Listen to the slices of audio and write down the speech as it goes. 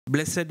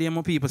Blessed day,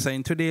 my people. So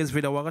in today's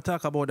video, we're going to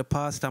talk about the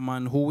pastor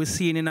man who we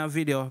seen in a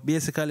video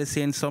basically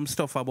saying some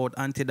stuff about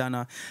Auntie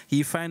Donna.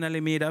 He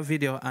finally made a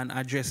video and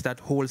addressed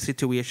that whole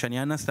situation. You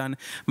understand?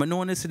 I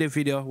noticed the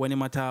video when he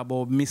talk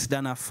about Miss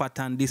Donna fat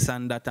and this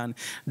and that. And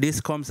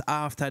this comes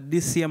after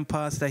this same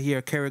pastor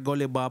here, Kerry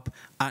Gully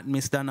at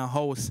Miss Donna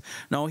house.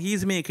 Now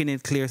he's making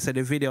it clear, so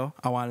the video,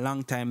 our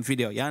long time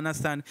video. You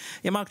understand?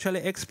 Him actually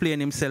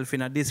explain himself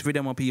in this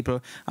video, my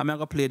people. I'm going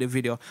to play the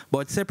video.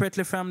 But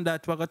separately from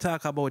that, we're going to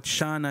talk about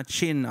Shauna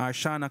Chyn or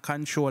Shauna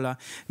Controller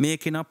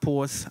making a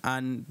post,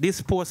 and this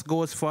post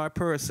goes for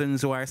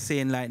persons who are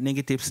saying like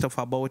negative stuff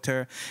about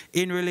her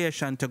in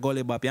relation to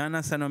Gully. You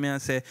understand what I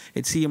say?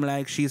 It seems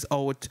like she's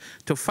out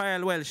to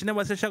file. Well, she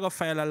never said she going to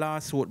file a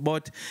lawsuit,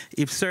 but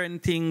if certain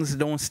things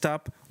don't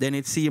stop, then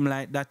it seems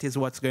like that is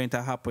what's going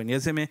to happen.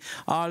 You see me?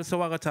 Also,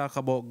 we're going to talk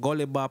about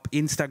Gully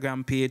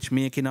Instagram page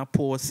making a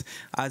post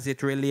as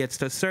it relates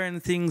to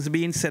certain things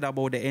being said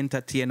about the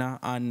entertainer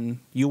on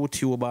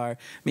YouTube or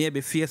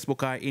maybe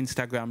Facebook or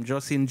Instagram,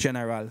 just in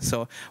general.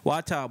 So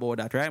what about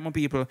that, right, my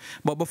people?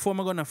 But before I'm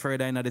gonna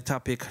further into the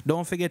topic,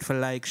 don't forget to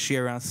like,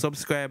 share, and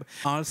subscribe.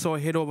 Also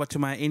head over to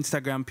my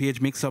Instagram page,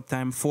 Mix Up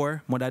Time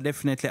 4. But I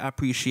definitely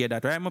appreciate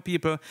that, right, my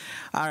people?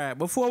 All right,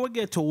 before we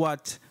get to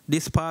what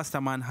this pastor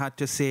man had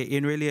to say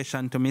in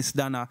relation to Miss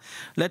Donna,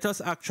 let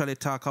us actually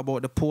talk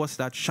about the post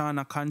that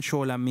Shauna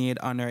Controller made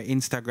on her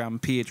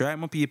Instagram page, right,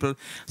 my people?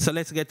 So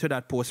let's get to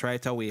that post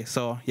right away.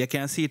 So you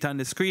can see it on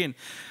the screen.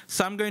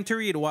 So I'm going to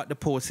read what the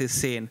post is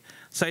saying.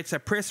 So it's a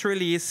press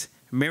release,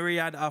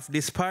 myriad of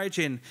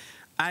disparaging.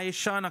 I,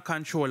 Shauna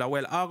Controller,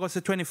 well, August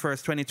the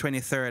 21st,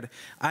 2023,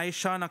 I,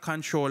 Shauna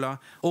Controller,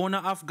 owner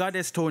of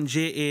Goddess Stone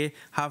JA,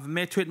 have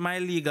met with my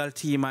legal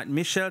team at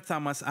Michelle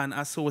Thomas and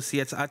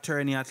Associates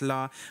Attorney at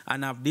Law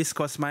and have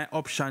discussed my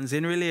options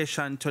in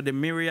relation to the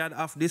myriad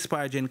of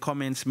disparaging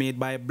comments made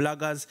by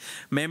bloggers,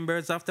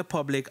 members of the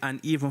public,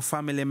 and even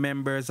family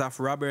members of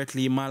Robert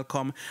Lee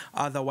Malcolm,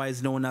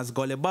 otherwise known as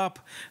Gully Bop.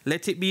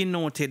 Let it be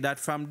noted that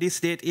from this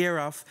date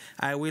hereof,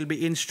 I will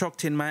be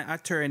instructing my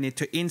attorney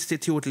to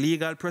institute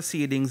legal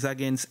proceedings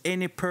against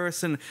any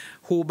person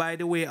who, by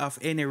the way of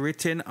any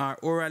written or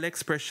oral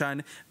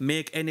expression,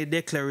 make any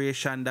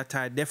declaration that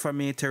are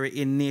defamatory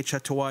in nature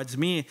towards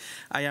me.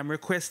 I am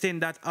requesting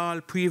that all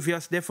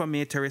previous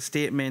defamatory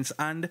statements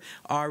and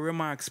or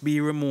remarks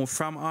be removed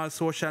from all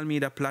social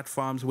media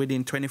platforms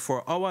within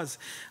 24 hours.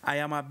 I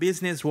am a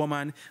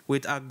businesswoman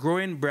with a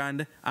growing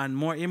brand and,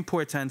 more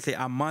importantly,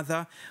 a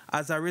mother.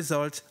 As a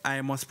result,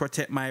 I must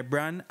protect my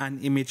brand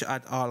and image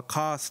at all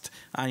cost.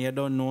 And you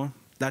don't know,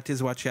 that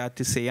is what she had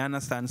to say, you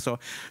understand? So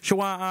she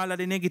want all of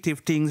the negative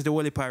things, the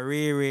whole heap of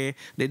the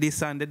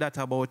this and the that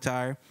about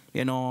her.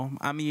 You know,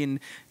 I mean,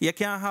 you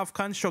can't have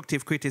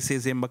constructive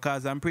criticism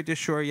because I'm pretty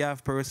sure you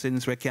have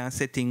persons who can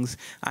say things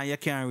and you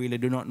can't really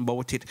do nothing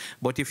about it.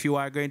 But if you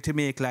are going to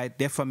make like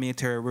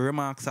defamatory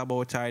remarks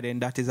about her,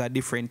 then that is a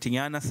different thing. You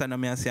understand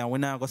what I'm saying? We're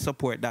not going to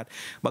support that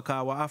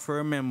because we have to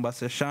remember,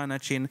 so Shauna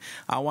Chyn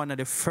are one of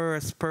the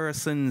first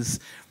persons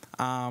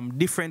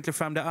differently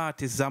from the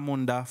artist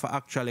Zamunda for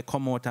actually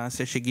come out and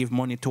say she give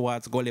money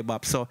towards Gully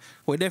Bop. So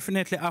we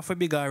definitely have to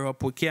big her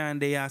up. We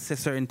can't say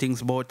certain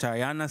things about her,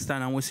 you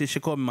understand? And we see she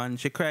come and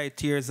she cry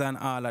tears and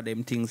all of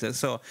them things.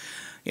 So,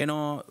 you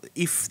know,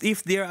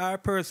 if there are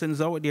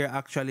persons out there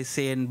actually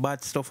saying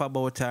bad stuff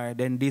about her,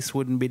 then this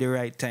wouldn't be the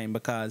right time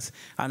because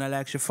and I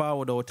like she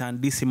forward out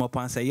and diss him up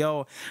and say,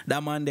 yo,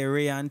 that man the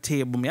Ray and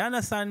table. You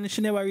understand?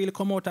 She never really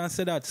come out and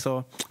say that.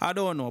 So I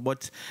don't know,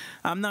 but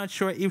I'm not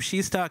sure if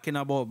she's talking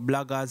about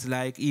bloggers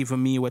like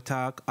even me would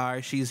talk,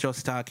 or she's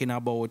just talking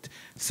about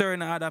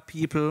certain other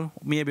people,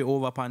 maybe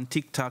over on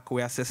TikTok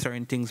where I say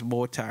certain things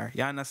about her.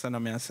 You understand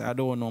what I say? I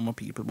don't know my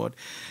people, but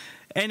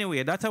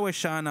anyway, that's what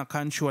Shauna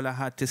Controller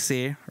had to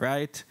say,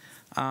 right?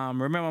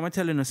 Remember, I'm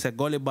telling you, say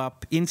Gully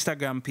Bop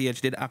Instagram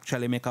page did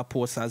actually make a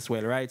post as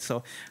well, right?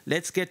 So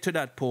let's get to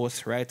that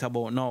post right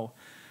about now.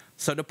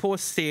 So the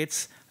post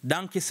states,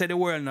 Donkey said the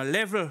world no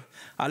level.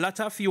 A lot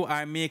of you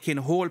are making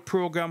whole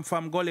program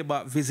from Gully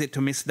Bop visit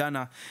to Miss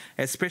Donna,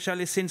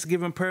 especially since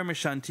given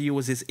permission to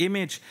use his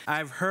image.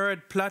 I've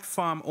heard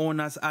platform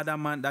owners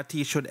adamant that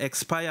he should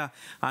expire,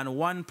 and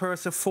one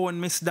person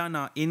phoned Miss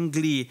Donna in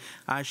glee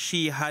as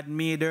she had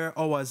made her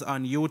hours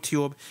on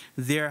YouTube.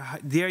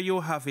 There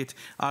you have it.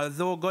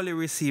 Although Gully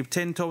received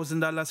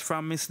 $10,000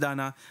 from Miss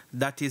Donna,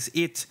 that is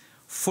it.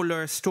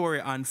 Fuller story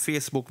on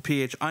Facebook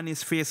page, on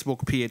his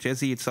Facebook page, you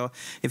see it. So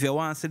if you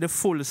want to see the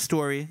full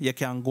story, you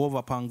can go over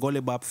upon Gully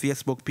Bop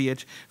Facebook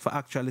page for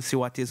actually see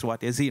what is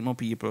what. You see it, my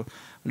people.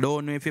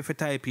 Don't know if you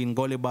type in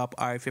Gully Bop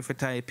or if you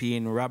type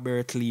in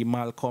Robert Lee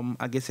Malcolm,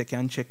 I guess you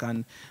can check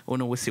and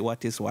we see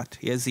what is what.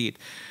 You see it.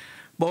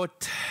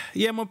 But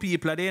yeah, my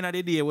people, at the end of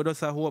the day, we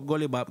just hope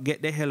Gully Bop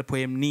get the help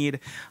him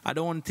need. I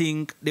don't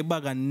think the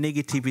bag of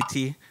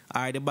negativity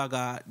or the bag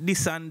of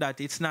this and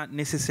that, it's not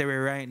necessary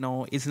right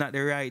now. It's not the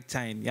right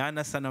time. You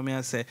understand what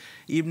I say?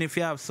 Even if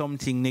you have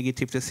something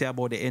negative to say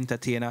about the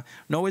entertainer,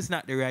 no, it's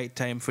not the right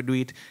time for do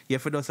it. You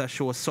have to just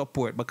show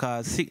support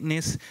because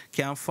sickness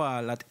can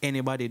fall at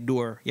anybody's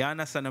door. You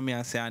understand what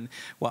I say? And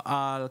we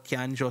all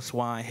can just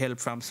want help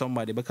from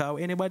somebody because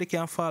anybody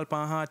can fall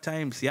upon hard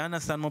times. You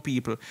understand, my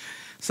people?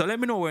 So let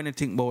me know what you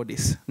think about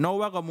this. Now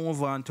we're going to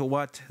move on to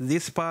what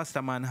this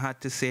pastor man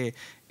had to say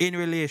in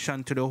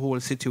relation to the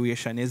whole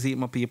situation. You see,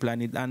 my people,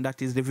 and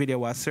that is the video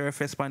was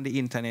surfaced on the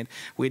internet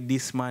with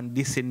this man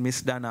dissing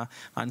Miss Donna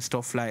and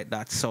stuff like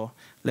that. So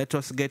let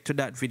us get to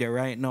that video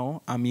right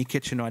now and me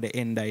catching you at the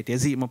end of it. You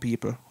see, my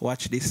people,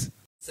 watch this.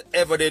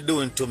 Whatever they're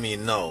doing to me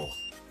now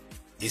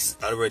is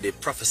already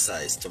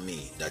prophesied to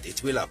me that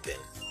it will happen.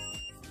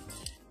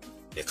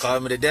 They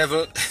call me the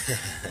devil.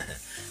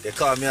 They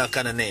call me all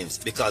kind of names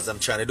because I'm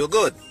trying to do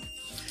good.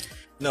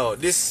 No,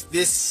 this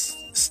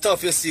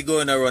stuff you see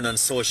going around on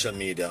social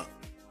media,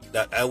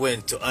 that I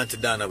went to Auntie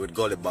Donna with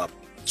Gully Bop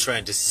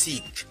trying to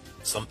seek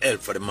some help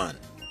for the man.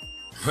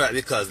 Right,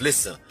 because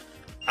listen,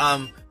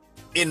 I'm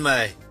in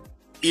my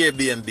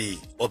Airbnb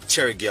up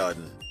Cherry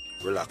Garden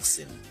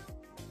relaxing.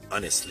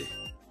 Honestly,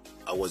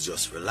 I was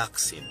just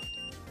relaxing.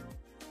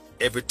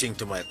 Everything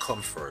to my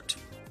comfort.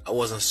 I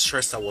wasn't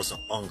stressed, I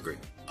wasn't hungry,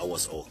 I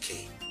was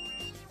okay.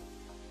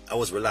 I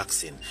was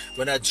relaxing.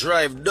 When I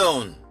drive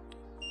down,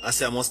 I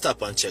say I'm gonna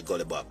stop and check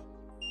Gully Bop.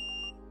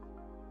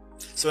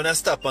 So when I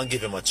stop and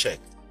give him a check,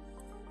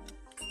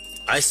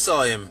 I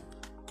saw him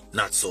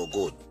not so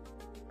good.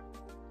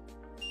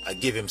 I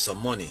give him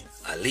some money,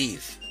 I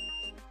leave.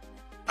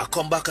 I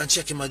come back and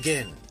check him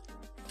again.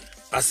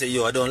 I say,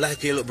 yo, I don't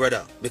like you, little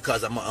brother,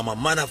 because I'm a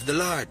man of the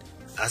Lord.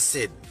 I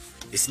said,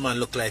 this man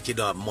look like he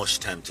don't have much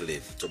time to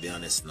live, to be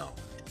honest now.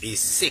 He's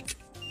sick.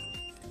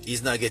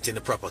 He's not getting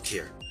the proper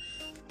care.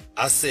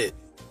 I said,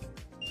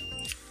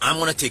 I'm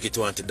going to take it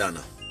to Auntie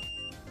Donna.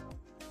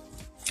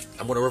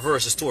 I'm going to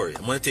reverse the story.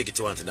 I'm going to take it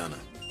to Auntie Donna.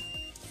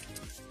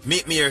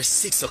 Meet me here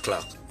 6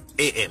 o'clock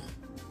a.m.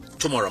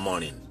 tomorrow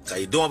morning. Because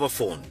you don't have a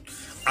phone.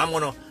 I'm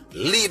going to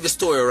leave the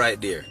story right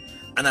there.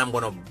 And I'm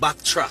going to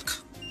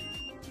backtrack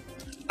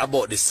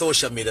about the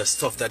social media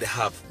stuff that they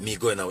have me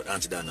going out with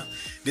Auntie Donna.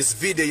 This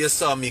video you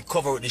saw me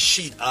cover with the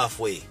sheet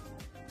halfway.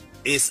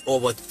 It's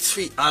over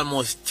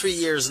almost 3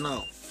 years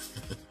now.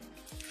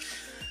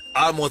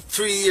 Almost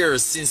 3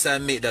 years since I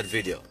made that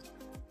video.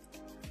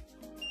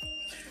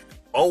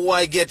 How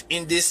I get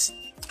in this?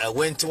 I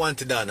went to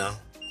Auntie Donna.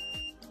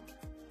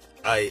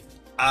 I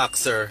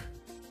asked her.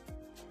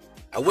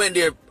 I went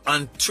there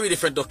on 3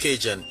 different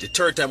occasions. The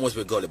third time was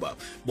with Gully Bop.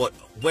 But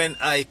when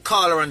I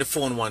called her on the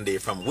phone one day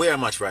from where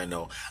I'm at right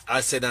now,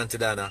 I said, Auntie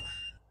Donna,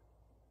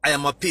 I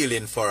am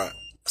appealing for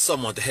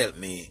someone to help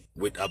me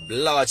with a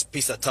large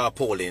piece of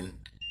tarpaulin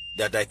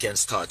that I can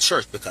start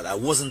church, because I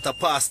wasn't a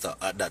pastor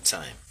at that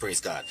time. Praise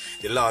God.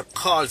 The Lord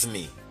calls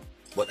me,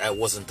 but I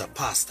wasn't a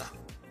pastor.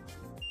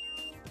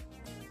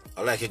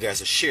 I'd like you guys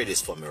to share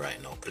this for me right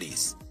now,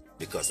 please,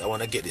 because I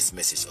want to get this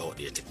message out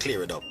there to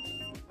clear it up.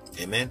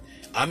 Amen.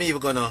 I'm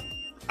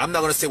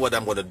not gonna say what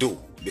I'm gonna do,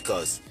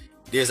 because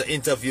there's an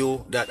interview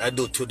that I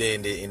do today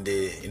in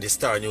the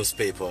Star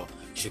newspaper.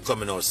 She's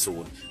coming out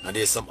soon, and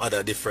there's some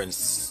other different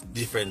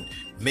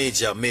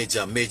major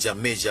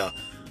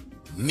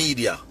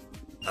media.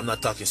 I'm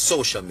not talking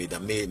social media,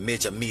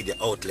 major media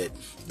outlet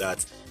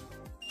that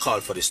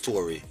call for the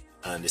story,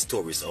 and the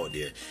story is out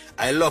there.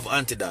 I love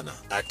Auntie Donna.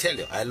 I tell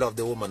you, I love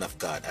the woman of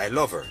God. I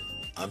love her.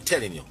 I'm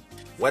telling you.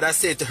 What I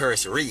say to her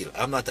is real.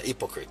 I'm not a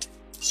hypocrite.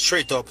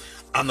 Straight up,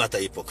 I'm not a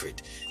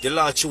hypocrite. The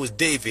Lord chose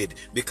David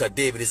because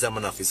David is a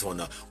man of his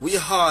honor. We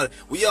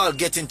all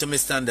get into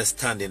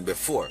misunderstanding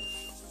before.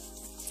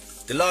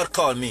 The Lord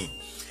called me,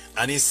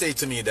 and he said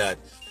to me that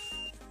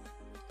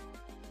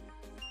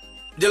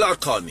the Lord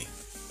called me.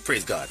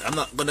 Praise God. I'm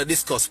not going to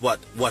discuss what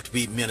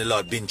me and the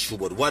Lord been through,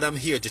 but what I'm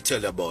here to tell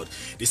you about,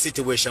 the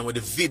situation with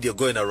the video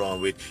going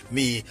around with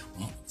me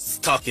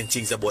talking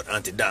things about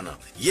Auntie Donna.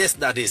 Yes,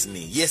 that is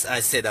me. Yes, I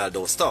said all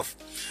those stuff.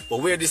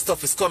 But where this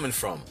stuff is coming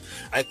from,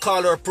 I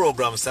call her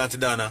program, Auntie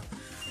Donna.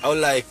 I would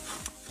like,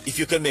 if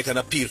you can make an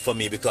appeal for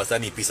me, because I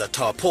need a piece of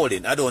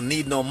tarpaulin. I don't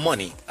need no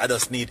money. I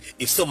just need,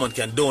 if someone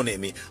can donate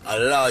me a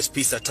large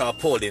piece of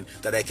tarpaulin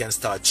that I can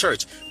start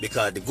church,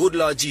 because the good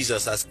Lord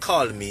Jesus has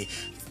called me.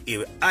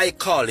 I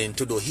call in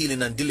to do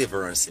healing and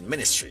deliverance in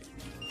ministry,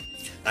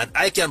 and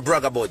I can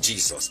brag about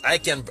Jesus.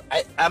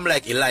 I'm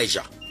like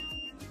Elijah.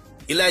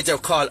 Elijah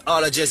called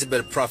all the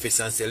Jezebel prophets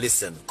and said,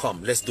 listen,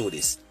 come, let's do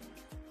this.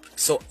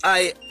 So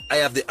I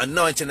have the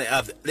anointing.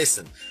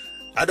 Listen,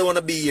 I don't want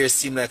to be here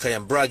seem like I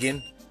am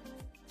bragging,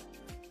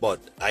 but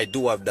I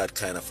do have that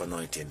kind of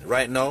anointing.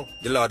 Right now,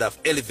 the Lord have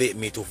elevated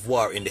me to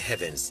war in the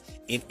heavens.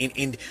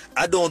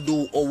 I don't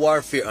do a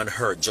warfare on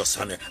earth, just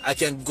on earth. I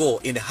can go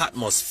in the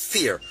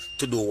atmosphere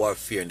to do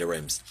warfare in the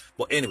realms.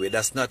 But anyway,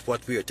 that's not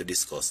what we're here to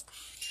discuss.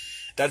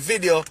 That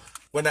video,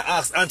 when I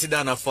asked Auntie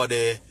Donna for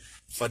the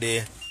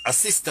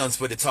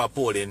assistance with the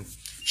tarpaulin,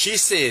 She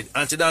said,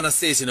 Auntie Donna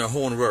says in her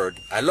own word,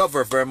 I love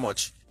her very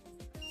much.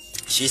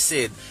 She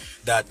said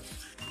that,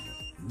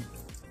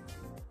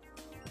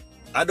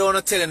 I don't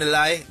want to tell any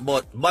lie,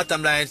 but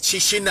bottom line,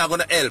 she not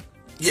going to help.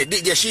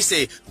 Yeah, she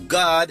say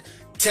God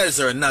tells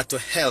her not to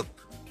help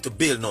to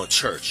build no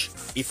church.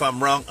 If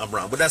I'm wrong, I'm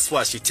wrong. But that's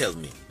what she tells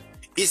me.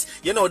 It's,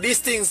 you know, these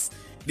things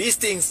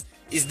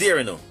is there,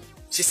 you know.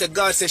 She said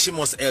God says she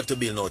must help to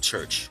build no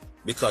church.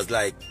 Because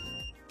like,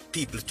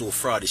 people too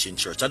fraudish in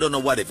church. I don't know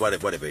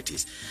whatever it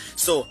is.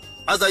 So,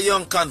 as a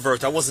young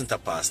convert, I wasn't a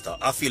pastor.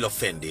 I feel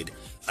offended.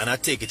 And I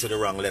take it to the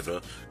wrong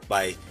level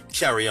by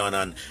carry on.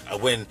 And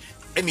when,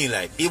 I mean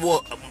like, it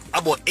was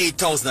about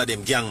 8,000 of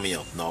them gang me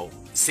up now.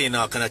 Saying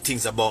all kind of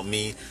things about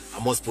me.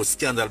 I must put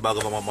scandal bag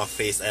over my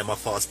face. I am a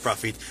false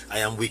prophet. I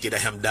am wicked. I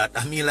am that.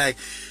 I mean like,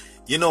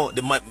 you know,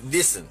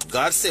 listen,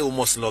 God said we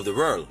must love the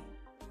world.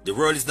 The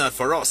world is not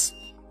for us.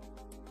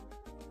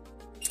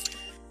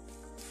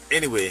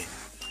 Anyway,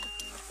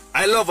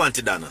 I love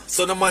Auntie Donna.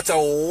 So no matter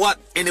what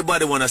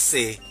anybody want to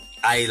say,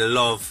 I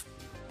love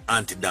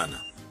Auntie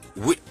Donna.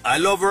 I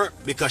love her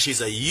because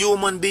she's a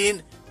human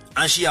being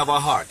and she have a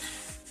heart.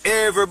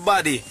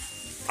 Everybody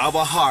have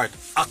a heart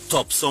act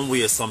up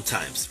somewhere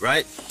sometimes,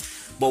 right?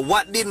 But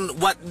what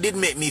did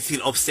make me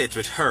feel upset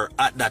with her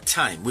at that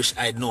time, which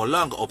I no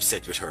longer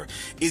upset with her,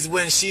 is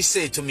when she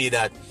said to me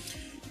that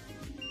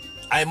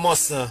I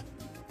must,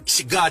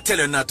 God tell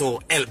her not to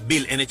help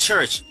build any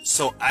church.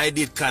 So I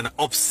did kind of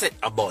upset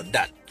about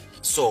that.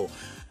 So,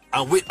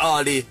 and with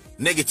all the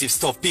negative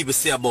stuff people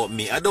say about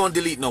me, I don't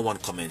delete no one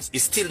comments.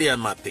 It's still there on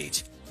my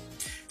page.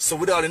 So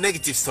with all the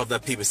negative stuff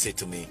that people say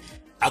to me,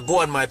 I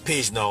go on my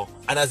page now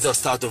and I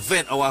just start to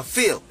vent how I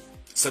feel.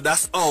 So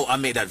that's how I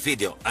made that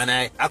video. And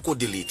I could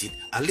delete it.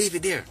 I leave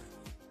it there.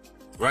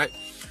 Right?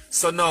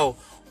 So now,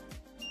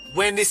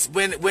 when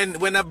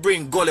I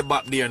bring Gully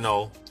back there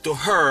now, to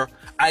her,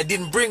 I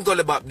didn't bring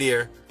Gully back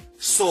there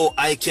so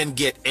I can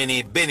get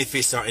any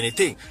benefits or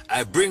anything.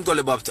 I bring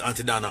Gully back to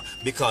Auntie Donna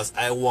because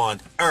I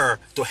want her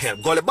to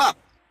help Gully back.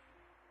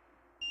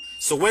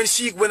 So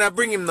when I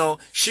bring him now,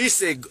 she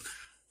said,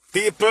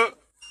 people,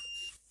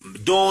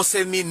 don't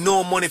send me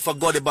no money for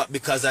Gully back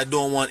because I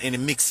don't want any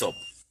mix-up.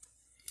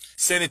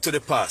 Send it to the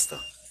pastor.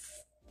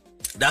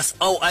 That's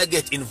how I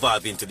get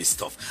involved into this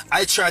stuff.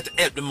 I try to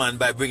help the man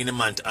by bringing the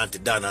man to Auntie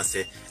Donna and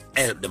say,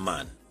 help the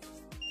man.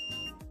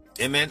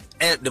 Amen.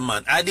 Help the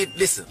man.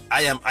 Listen,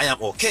 I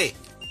am okay.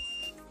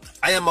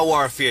 I am a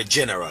warfare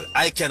general.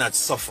 I cannot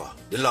suffer.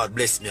 The Lord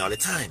bless me all the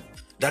time.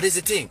 That is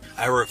the thing.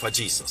 I work for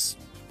Jesus.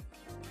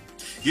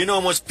 You know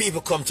how much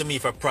people come to me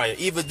for prayer.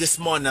 Even this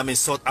morning I'm in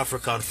South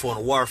Africa on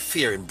phone,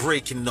 warfare,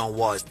 breaking down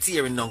walls,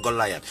 tearing down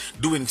Goliath,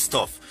 doing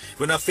stuff.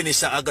 When I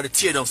finish I gotta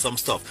tear down some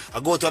stuff. I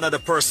go to another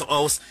person's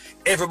house,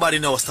 everybody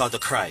now start to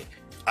cry.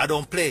 I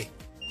don't play.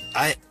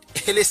 Hey,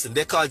 listen,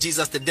 they call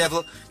Jesus the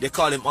devil, they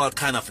call him all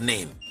kind of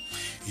name.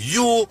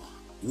 You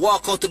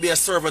walk out to be a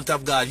servant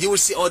of God, you will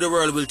see how the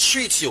world will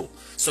treat you.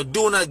 So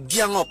do not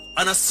gang up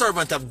on a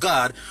servant of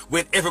God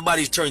when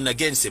everybody's turning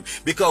against him.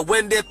 Because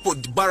when they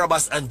put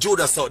Barabbas and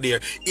Judas out there,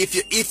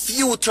 if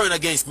you turn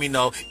against me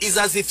now, it's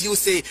as if you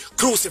say,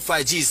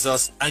 crucify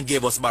Jesus and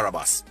give us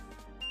Barabbas.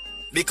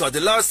 Because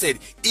the Lord said,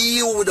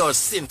 he without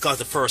sin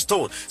caused the first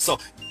stone. So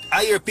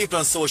I hear people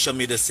on social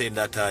media saying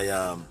that I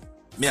am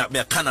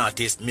a con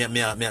artist, me a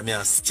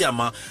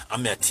scammer,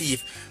 I'm a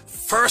thief.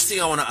 First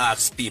thing I want to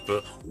ask people,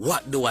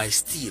 what do I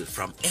steal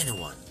from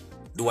anyone?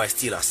 Do I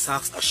steal a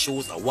socks, a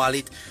shoes, a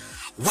wallet?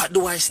 What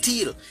do I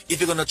steal?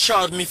 If you're going to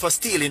charge me for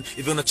stealing, if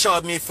you're going to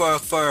charge me for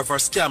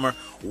scammer,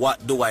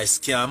 what do I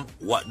scam?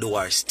 What do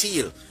I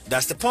steal?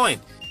 That's the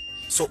point.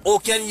 So how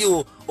can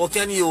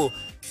you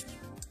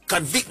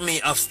convict me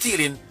of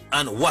stealing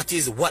and what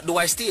do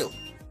I steal?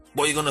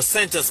 But you're going to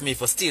sentence me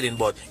for stealing,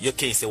 but you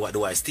can't say what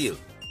do I steal.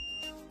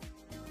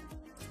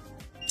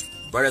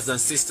 Brothers and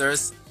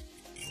sisters,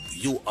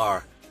 you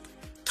are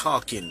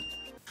talking.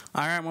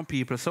 Alright, my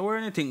people, so what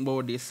do you think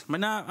about this?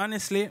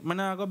 Honestly, I'm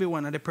not going to be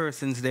one of the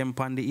persons them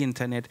on the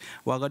internet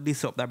who got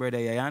this up that brother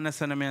here. You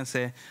understand me? And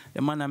say,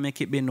 the man make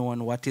it be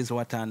known what is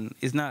what, and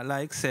it's not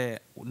like, say,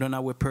 none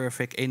of we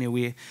perfect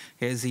anyway,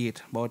 here's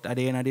it. But at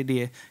the end of the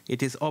day,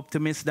 it is up to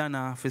Miss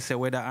Donna to say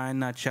whether or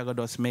not she going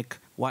to make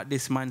what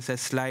this man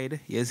says slide.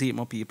 You see it,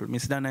 my people.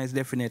 Miss Donna is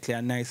definitely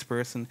a nice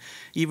person,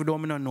 even though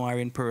I don't know her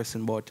in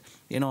person, but,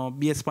 you know,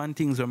 based on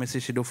things what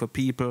she do for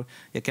people,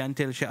 you can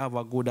tell she have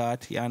a good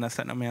heart. You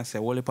understand me? I say,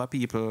 whole heap of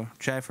people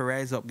try to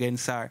rise up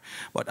against her,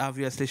 but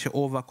obviously she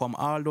overcome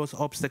all those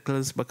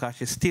obstacles because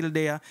she's still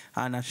there,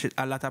 and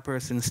a lot of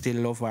persons still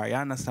love her. You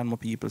understand, my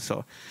people?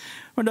 So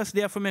we're just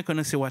there for me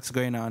to see what's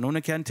going on.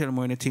 You can tell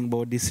me anything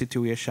about this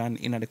situation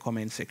in the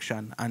comment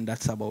section, and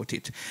that's about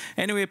it.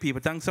 Anyway,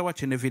 people, thanks for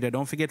watching the video.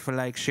 Don't forget to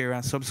like, share,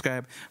 and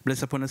subscribe.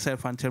 Bless upon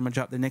yourself until I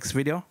drop the next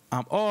video.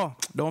 Oh,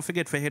 don't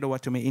forget to head over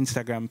to my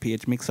Instagram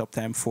page, Mix Up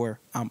Time 4.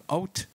 I'm out.